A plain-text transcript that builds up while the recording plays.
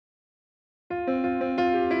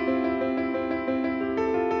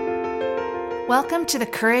Welcome to the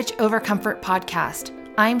Courage Over Comfort podcast.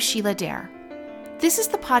 I'm Sheila Dare. This is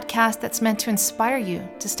the podcast that's meant to inspire you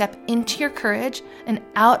to step into your courage and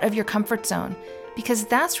out of your comfort zone, because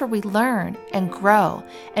that's where we learn and grow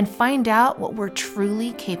and find out what we're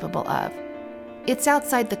truly capable of. It's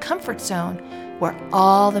outside the comfort zone where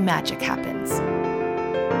all the magic happens.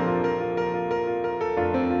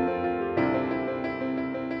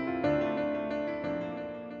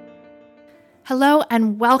 Hello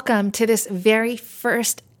and welcome to this very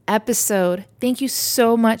first episode. Thank you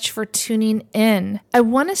so much for tuning in. I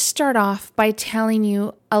want to start off by telling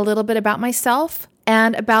you a little bit about myself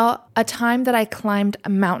and about a time that I climbed a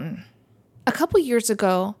mountain. A couple years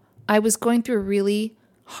ago, I was going through a really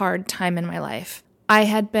hard time in my life. I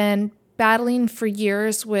had been battling for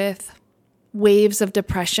years with waves of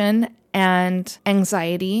depression and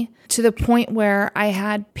anxiety to the point where I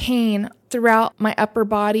had pain throughout my upper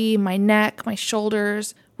body, my neck, my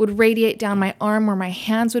shoulders, would radiate down my arm where my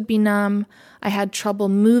hands would be numb. I had trouble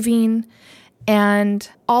moving, and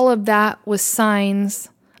all of that was signs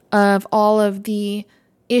of all of the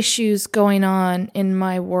issues going on in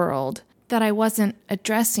my world that I wasn't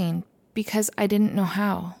addressing because I didn't know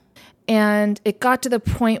how. And it got to the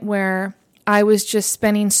point where I was just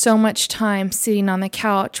spending so much time sitting on the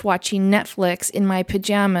couch watching Netflix in my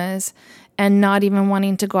pajamas and not even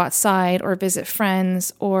wanting to go outside or visit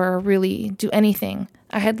friends or really do anything.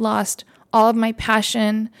 I had lost all of my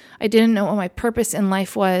passion. I didn't know what my purpose in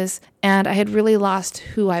life was, and I had really lost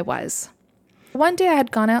who I was. One day I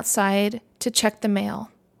had gone outside to check the mail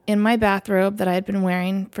in my bathrobe that I had been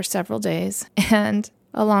wearing for several days, and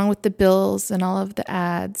along with the bills and all of the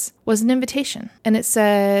ads was an invitation. And it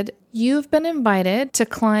said, "You've been invited to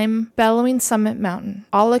climb Bellowing Summit Mountain.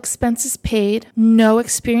 All expenses paid, no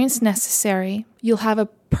experience necessary. You'll have a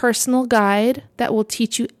personal guide that will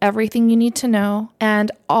teach you everything you need to know.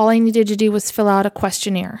 And all I needed to do was fill out a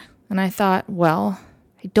questionnaire." And I thought, well,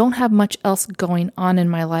 I don't have much else going on in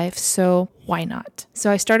my life, so why not?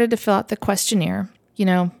 So I started to fill out the questionnaire,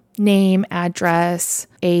 name, address,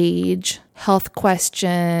 age, health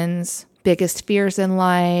questions, biggest fears in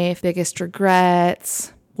life, biggest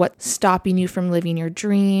regrets, what's stopping you from living your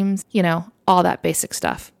dreams, all that basic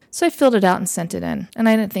stuff. So I filled it out and sent it in, and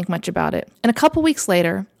I didn't think much about it. And a couple weeks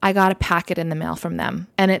later, I got a packet in the mail from them,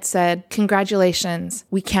 and it said, "Congratulations,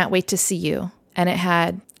 we can't wait to see you." And it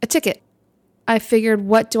had a ticket. I figured,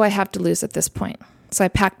 what do I have to lose at this point? So I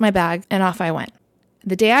packed my bag, and off I went.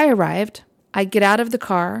 The day I arrived, I get out of the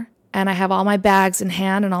car, and I have all my bags in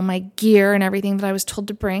hand and all my gear and everything that I was told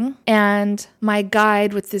to bring. And my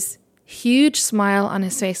guide, with this huge smile on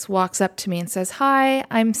his face, walks up to me and says, "Hi,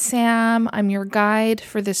 I'm Sam. I'm your guide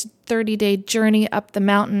for this 30-day journey up the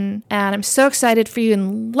mountain. And I'm so excited for you,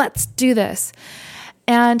 and let's do this."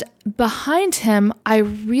 And behind him, I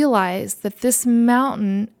realized that this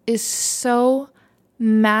mountain is so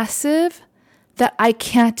massive that I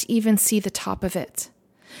can't even see the top of it.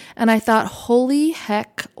 And I thought, holy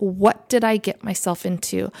heck, what did I get myself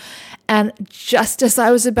into? And just as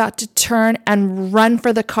I was about to turn and run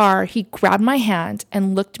for the car, he grabbed my hand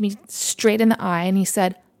and looked me straight in the eye, and he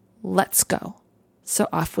said, "Let's go." So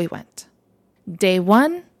off we went. Day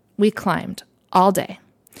one, we climbed all day.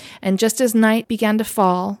 And just as night began to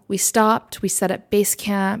fall, we stopped, we set up base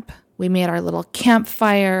camp, we made our little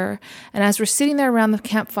campfire. And as we're sitting there around the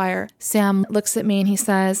campfire, Sam looks at me and he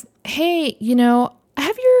says, "Hey, I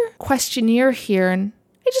have your questionnaire here, and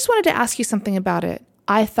I just wanted to ask you something about it."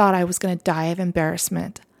 I thought I was going to die of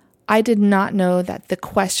embarrassment. I did not know that the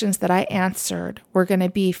questions that I answered were going to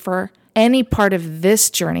be for any part of this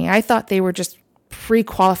journey. I thought they were just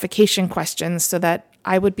pre-qualification questions so that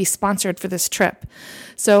I would be sponsored for this trip.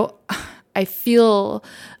 So I feel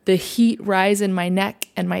the heat rise in my neck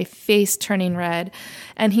and my face turning red.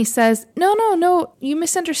 And he says, No, you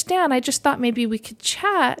misunderstand. I just thought maybe we could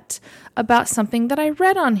chat about something that I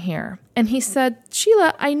read on here. And he said,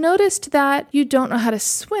 "Sheila, I noticed that you don't know how to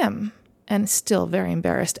swim." And still very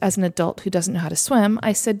embarrassed as an adult who doesn't know how to swim,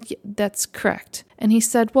 I said, "Yeah, that's correct." And he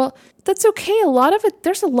said, "Well, that's okay.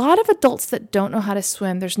 There's a lot of adults that don't know how to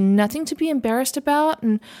swim. There's nothing to be embarrassed about.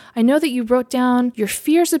 And I know that you wrote down your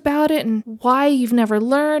fears about it and why you've never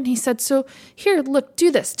learned." He said, "So here, look,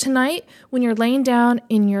 do this. Tonight, when you're laying down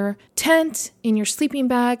in your tent, in your sleeping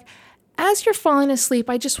bag, as you're falling asleep,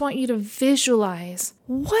 I just want you to visualize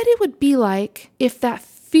what it would be like if that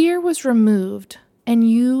fear was removed and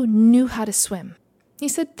you knew how to swim." He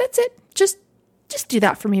said, "That's it. Just do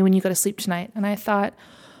that for me when you go to sleep tonight." And I thought,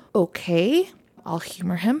 okay, I'll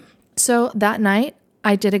humor him. So that night,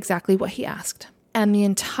 I did exactly what he asked. And the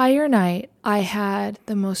entire night, I had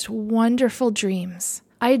the most wonderful dreams.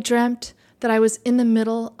 I dreamt that I was in the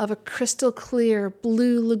middle of a crystal clear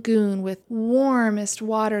blue lagoon with warmest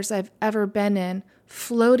waters I've ever been in,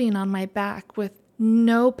 floating on my back with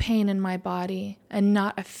no pain in my body and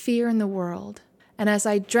not a fear in the world. And as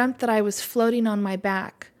I dreamt that I was floating on my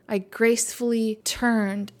back, I gracefully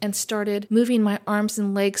turned and started moving my arms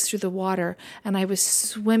and legs through the water, and I was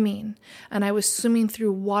swimming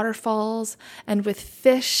through waterfalls and with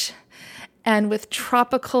fish and with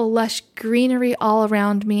tropical lush greenery all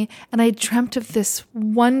around me, and I dreamt of this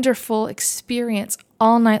wonderful experience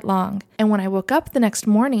all night long. And when I woke up the next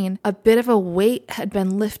morning, a bit of a weight had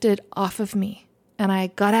been lifted off of me. And I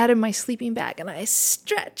got out of my sleeping bag and I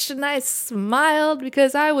stretched and I smiled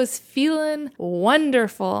because I was feeling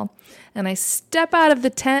wonderful. And I stepped out of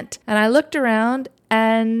the tent and I looked around,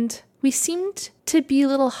 and we seemed to be a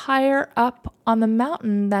little higher up on the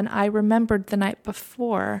mountain than I remembered the night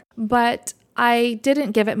before. But I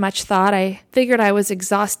didn't give it much thought. I figured I was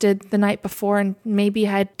exhausted the night before and maybe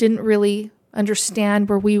I didn't really understand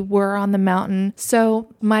where we were on the mountain. So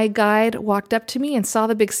my guide walked up to me and saw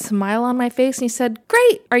the big smile on my face, and he said,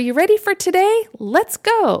 "Great, are you ready for today? Let's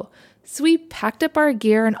go." So we packed up our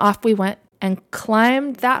gear and off we went and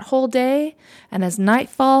climbed that whole day. And as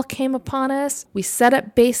nightfall came upon us, we set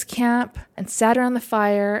up base camp and sat around the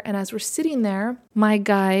fire. And as we're sitting there, my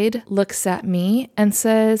guide looks at me and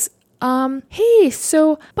says, "Hey,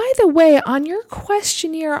 so by the way, on your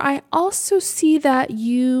questionnaire, I also see that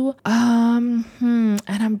you, and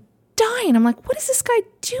I'm dying. I'm like, what is this guy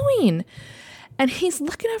doing?" And he's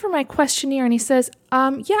looking over my questionnaire and he says,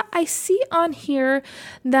 "Yeah, I see on here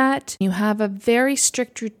that you have a very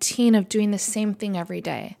strict routine of doing the same thing every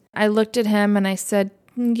day." I looked at him and I said,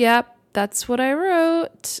 "Yep, that's what I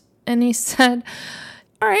wrote." And he said,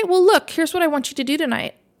 "All right, well, look, here's what I want you to do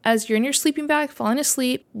tonight. As you're in your sleeping bag, falling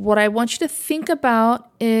asleep, what I want you to think about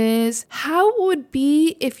is how it would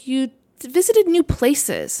be if you visited new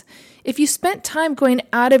places. If you spent time going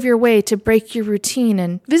out of your way to break your routine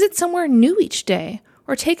and visit somewhere new each day,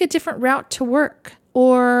 or take a different route to work,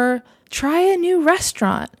 or try a new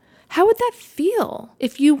restaurant. How would that feel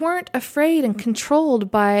if you weren't afraid and controlled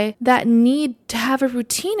by that need to have a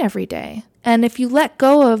routine every day? And if you let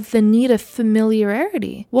go of the need of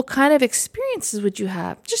familiarity, what kind of experiences would you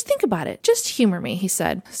have? Just think about it. Just humor me," he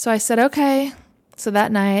said. So I said, okay. So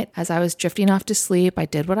that night, as I was drifting off to sleep, I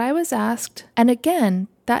did what I was asked. And again,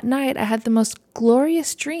 that night, I had the most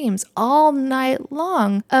glorious dreams all night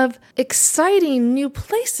long of exciting new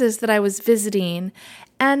places that I was visiting,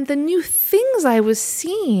 and the new things I was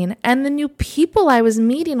seeing, and the new people I was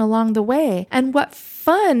meeting along the way, and what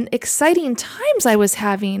fun, exciting times I was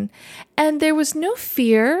having. And there was no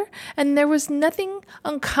fear, and there was nothing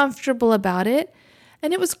uncomfortable about it,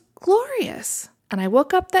 and it was glorious. And I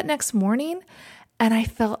woke up that next morning, and I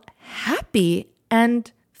felt happy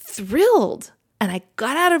and thrilled. And I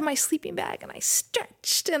got out of my sleeping bag and I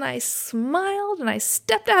stretched and I smiled and I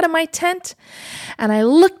stepped out of my tent and I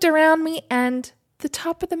looked around me, and the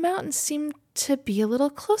top of the mountain seemed to be a little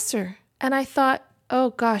closer. And I thought,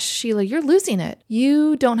 oh gosh, Sheila, you're losing it.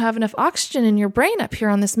 You don't have enough oxygen in your brain up here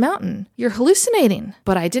on this mountain. You're hallucinating.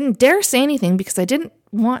 But I didn't dare say anything because I didn't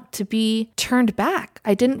want to be turned back.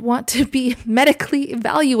 I didn't want to be medically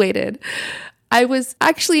evaluated. I was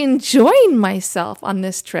actually enjoying myself on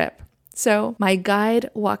this trip. So my guide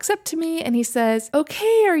walks up to me and he says,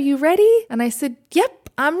 "Okay, are you ready?" And I said, "Yep,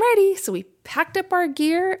 I'm ready." So we packed up our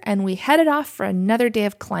gear and we headed off for another day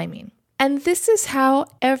of climbing. And this is how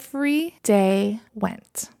every day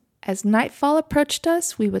went. As nightfall approached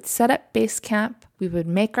us, we would set up base camp, we would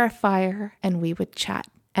make our fire, and we would chat.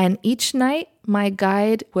 And each night, my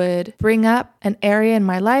guide would bring up an area in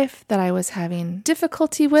my life that I was having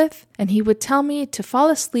difficulty with, and he would tell me to fall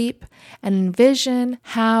asleep and envision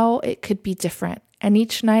how it could be different. And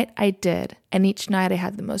each night I did. And each night I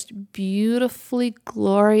had the most beautifully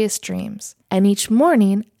glorious dreams. And each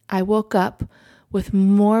morning I woke up with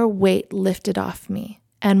more weight lifted off me,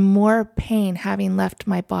 and more pain having left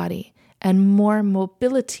my body, and more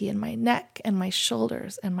mobility in my neck and my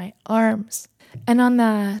shoulders and my arms. And on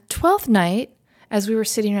the 12th night, as we were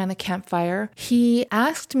sitting around the campfire, he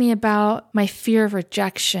asked me about my fear of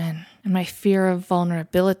rejection and my fear of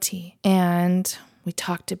vulnerability. And we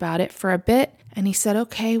talked about it for a bit. And he said,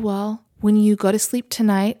 "Okay, well, when you go to sleep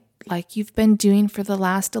tonight, like you've been doing for the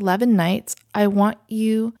last 11 nights, I want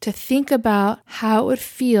you to think about how it would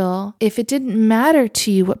feel if it didn't matter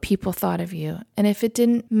to you what people thought of you. And if it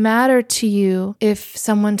didn't matter to you if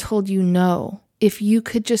someone told you no. If you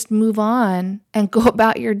could just move on and go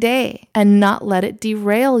about your day and not let it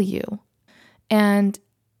derail you. And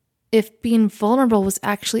if being vulnerable was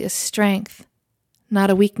actually a strength, not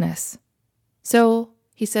a weakness." So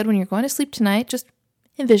He said, when you're going to sleep tonight, just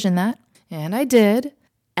envision that. And I did.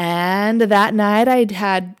 And that night I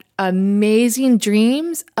had amazing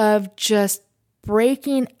dreams of just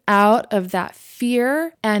breaking out of that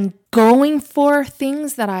fear and going for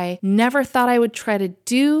things that I never thought I would try to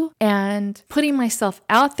do and putting myself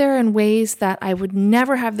out there in ways that I would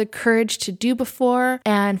never have the courage to do before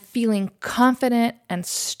and feeling confident and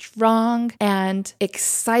strong and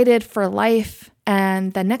excited for life.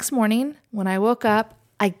 And the next morning when I woke up,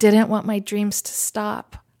 I didn't want my dreams to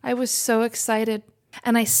stop. I was so excited.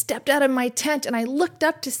 And I stepped out of my tent and I looked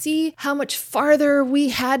up to see how much farther we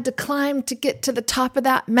had to climb to get to the top of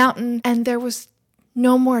that mountain. And there was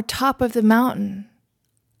no more top of the mountain.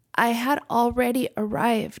 I had already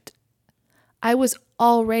arrived. I was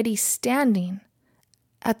already standing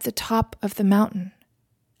at the top of the mountain.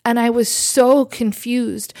 And I was so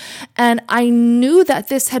confused. And I knew that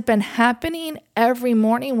this had been happening every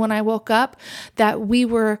morning when I woke up, that we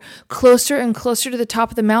were closer and closer to the top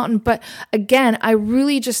of the mountain. But again, I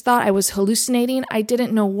really just thought I was hallucinating. I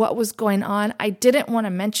didn't know what was going on. I didn't want to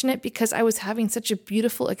mention it because I was having such a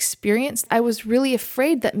beautiful experience. I was really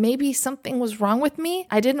afraid that maybe something was wrong with me.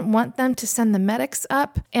 I didn't want them to send the medics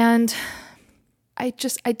up. And I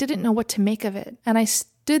didn't know what to make of it. And I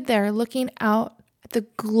stood there looking out the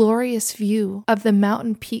glorious view of the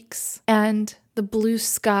mountain peaks and the blue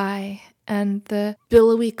sky and the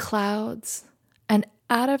billowy clouds. And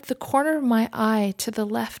out of the corner of my eye to the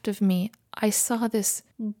left of me, I saw this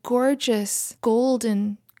gorgeous,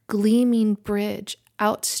 golden, gleaming bridge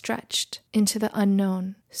outstretched into the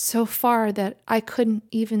unknown, so far that I couldn't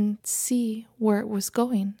even see where it was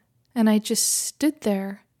going. And I just stood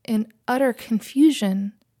there in utter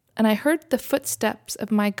confusion. And I heard the footsteps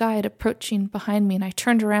of my guide approaching behind me, and I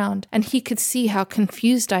turned around, and he could see how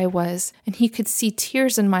confused I was, and he could see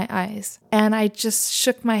tears in my eyes. And I just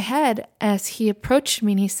shook my head as he approached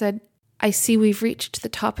me, and he said, "I see we've reached the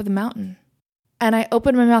top of the mountain." And I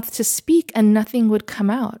opened my mouth to speak, and nothing would come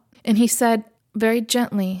out. And he said, very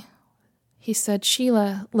gently, he said,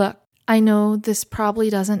 "Sheila, look, I know this probably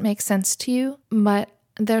doesn't make sense to you, but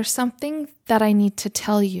there's something that I need to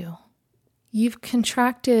tell you. You've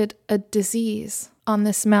contracted a disease on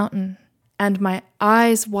this mountain." And my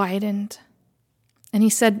eyes widened. And he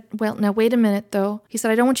said, "Well, now wait a minute though." He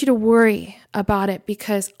said, "I don't want you to worry about it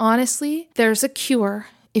because honestly, there's a cure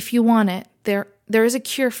if you want it. There is a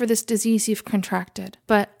cure for this disease you've contracted.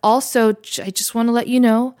 But also, I just want to let you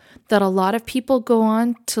know that a lot of people go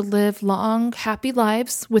on to live long, happy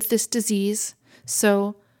lives with this disease.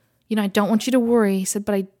 So, I don't want you to worry." He said,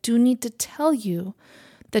 "But I do need to tell you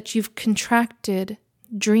that you've contracted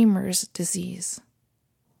dreamer's disease."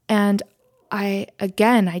 And I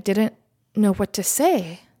didn't know what to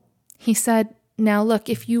say. He said, "Now look,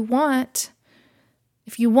 if you want,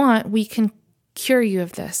 we can cure you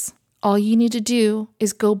of this. All you need to do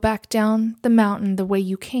is go back down the mountain the way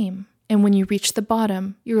you came. And when you reach the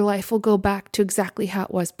bottom, your life will go back to exactly how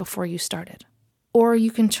it was before you started. Or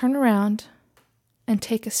you can turn around and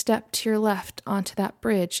take a step to your left onto that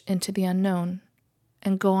bridge into the unknown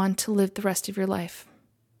and go on to live the rest of your life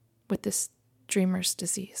with this dreamer's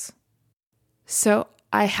disease." So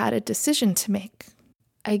I had a decision to make.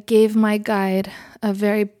 I gave my guide a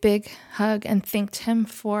very big hug and thanked him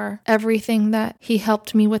for everything that he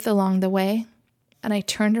helped me with along the way. And I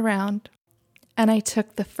turned around and I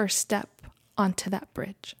took the first step onto that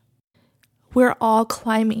bridge. We're all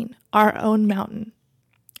climbing our own mountain.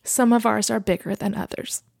 Some of ours are bigger than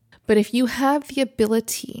others. But if you have the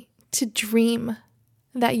ability to dream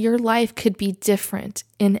that your life could be different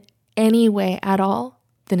in any way at all,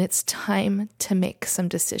 then it's time to make some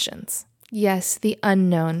decisions. Yes, the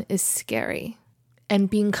unknown is scary, and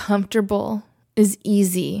being comfortable is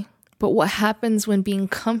easy. But what happens when being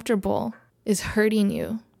comfortable is hurting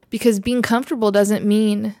you? Because being comfortable doesn't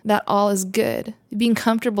mean that all is good. Being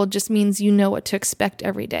comfortable just means you know what to expect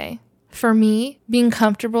every day. For me, being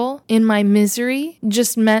comfortable in my misery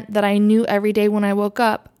just meant that I knew every day when I woke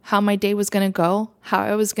up how my day was going to go, how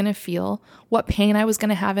I was going to feel, what pain I was going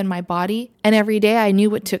to have in my body. And every day I knew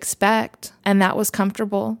what to expect, and that was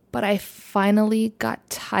comfortable. But I finally got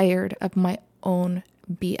tired of my own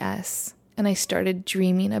BS, and I started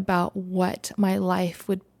dreaming about what my life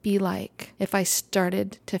would be like if I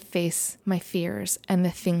started to face my fears and the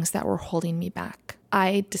things that were holding me back.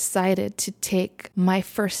 I decided to take my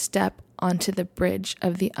first step onto the bridge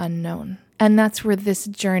of the unknown. And that's where this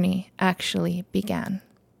journey actually began.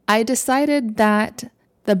 I decided that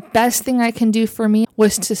the best thing I can do for me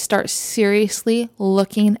was to start seriously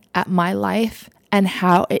looking at my life and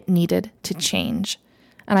how it needed to change.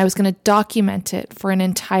 And I was going to document it for an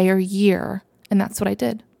entire year. And that's what I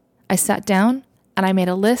did. I sat down and I made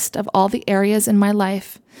a list of all the areas in my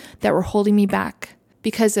life that were holding me back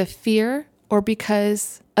because of fear or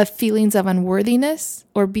because of feelings of unworthiness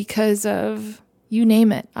or because of, you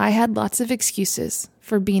name it. I had lots of excuses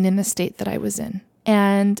for being in the state that I was in.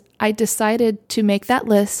 And I decided to make that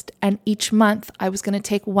list, and each month I was going to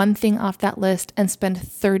take one thing off that list and spend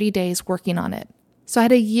 30 days working on it. So I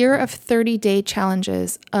had a year of 30-day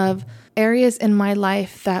challenges of areas in my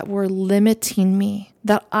life that were limiting me,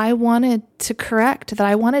 that I wanted to correct, that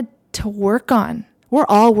I wanted to work on. We're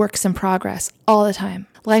all works in progress all the time.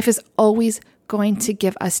 Life is always going to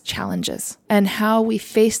give us challenges, and how we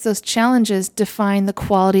face those challenges define the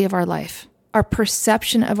quality of our life. Our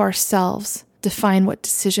perception of ourselves define what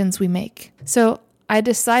decisions we make. So I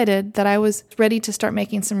decided that I was ready to start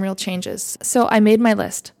making some real changes. So I made my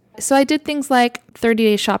list. So I did things like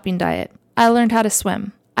 30-day shopping diet. I learned how to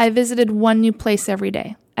swim. I visited one new place every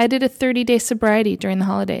day. I did a 30-day sobriety during the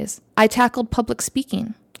holidays. I tackled public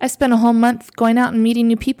speaking. I spent a whole month going out and meeting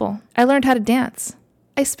new people. I learned how to dance.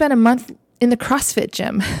 I spent a month in the CrossFit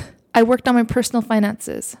gym. I worked on my personal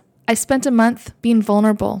finances. I spent a month being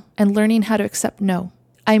vulnerable and learning how to accept no.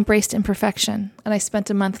 I embraced imperfection, and I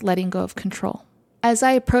spent a month letting go of control. As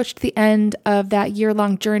I approached the end of that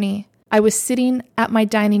year-long journey, I was sitting at my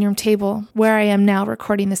dining room table where I am now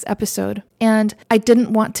recording this episode, and I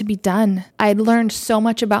didn't want to be done. I had learned so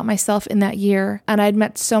much about myself in that year, and I'd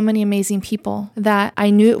met so many amazing people that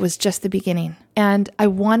I knew it was just the beginning. And I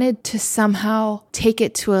wanted to somehow take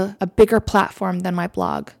it to a bigger platform than my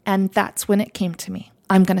blog, and that's when it came to me.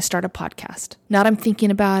 I'm going to start a podcast. Not I'm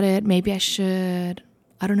thinking about it, maybe I should.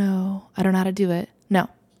 I don't know how to do it. No,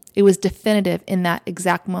 it was definitive in that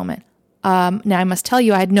exact moment. Now I must tell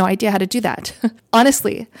you, I had no idea how to do that.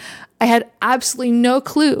 Honestly, I had absolutely no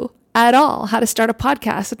clue at all how to start a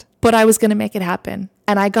podcast, but I was going to make it happen.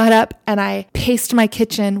 And I got up and I paced my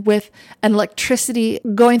kitchen with an electricity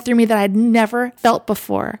going through me that I'd never felt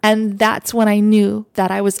before. And that's when I knew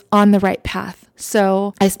that I was on the right path.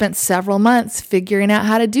 So I spent several months figuring out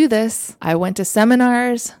how to do this. I went to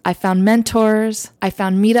seminars, I found mentors, I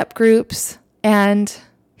found meetup groups, and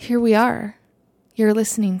here we are. You're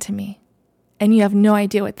listening to me, and you have no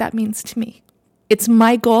idea what that means to me. It's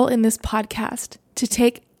my goal in this podcast to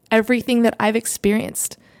take everything that I've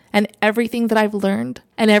experienced and everything that I've learned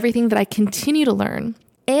and everything that I continue to learn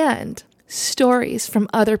and stories from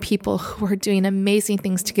other people who are doing amazing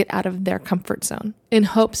things to get out of their comfort zone in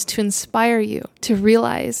hopes to inspire you to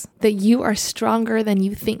realize that you are stronger than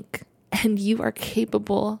you think and you are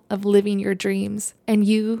capable of living your dreams and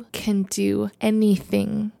you can do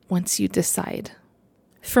anything once you decide.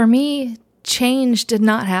 For me, change did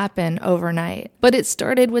not happen overnight, but it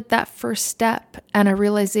started with that first step and a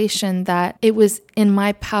realization that it was in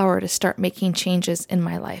my power to start making changes in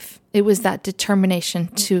my life. It was that determination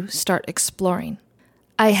to start exploring.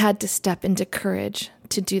 I had to step into courage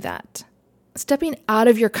to do that. Stepping out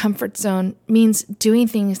of your comfort zone means doing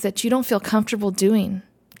things that you don't feel comfortable doing,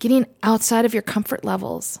 getting outside of your comfort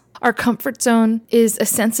levels. Our comfort zone is a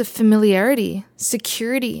sense of familiarity,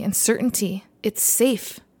 security, and certainty. It's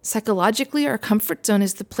safe. Psychologically, our comfort zone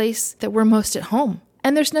is the place that we're most at home.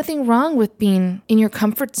 And there's nothing wrong with being in your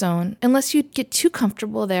comfort zone unless you get too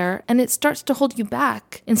comfortable there and it starts to hold you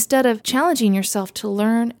back instead of challenging yourself to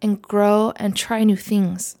learn and grow and try new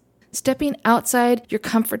things. Stepping outside your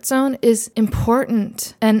comfort zone is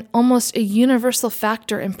important and almost a universal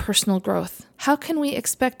factor in personal growth. How can we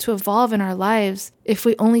expect to evolve in our lives if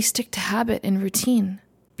we only stick to habit and routine?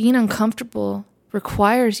 Being uncomfortable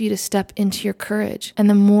requires you to step into your courage. And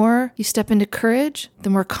the more you step into courage, the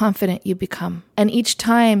more confident you become. And each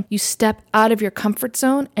time you step out of your comfort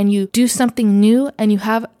zone and you do something new and you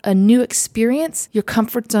have a new experience, your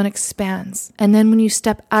comfort zone expands. And then when you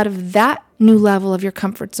step out of that new level of your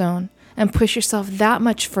comfort zone and push yourself that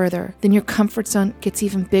much further, then your comfort zone gets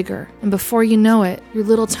even bigger. And before you know it, your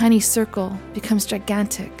little tiny circle becomes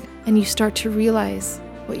gigantic and you start to realize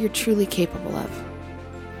what you're truly capable of.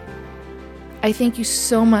 I thank you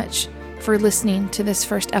so much for listening to this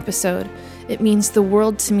first episode. It means the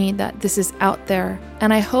world to me that this is out there.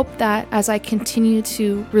 And I hope that as I continue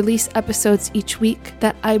to release episodes each week,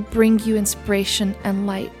 that I bring you inspiration and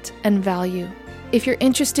light and value. If you're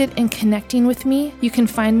interested in connecting with me, you can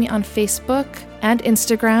find me on Facebook and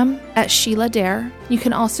Instagram at Sheila Dare. You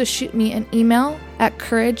can also shoot me an email at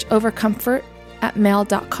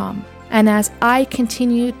courageovercomfort@mail.com. And as I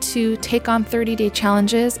continue to take on 30-day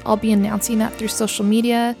challenges, I'll be announcing that through social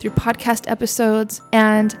media, through podcast episodes,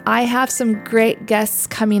 and I have some great guests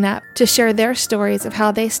coming up to share their stories of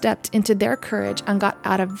how they stepped into their courage and got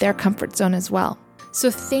out of their comfort zone as well.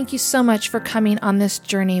 So thank you so much for coming on this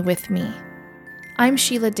journey with me. I'm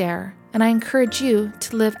Sheila Dare, and I encourage you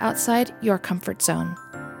to live outside your comfort zone.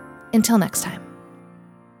 Until next time.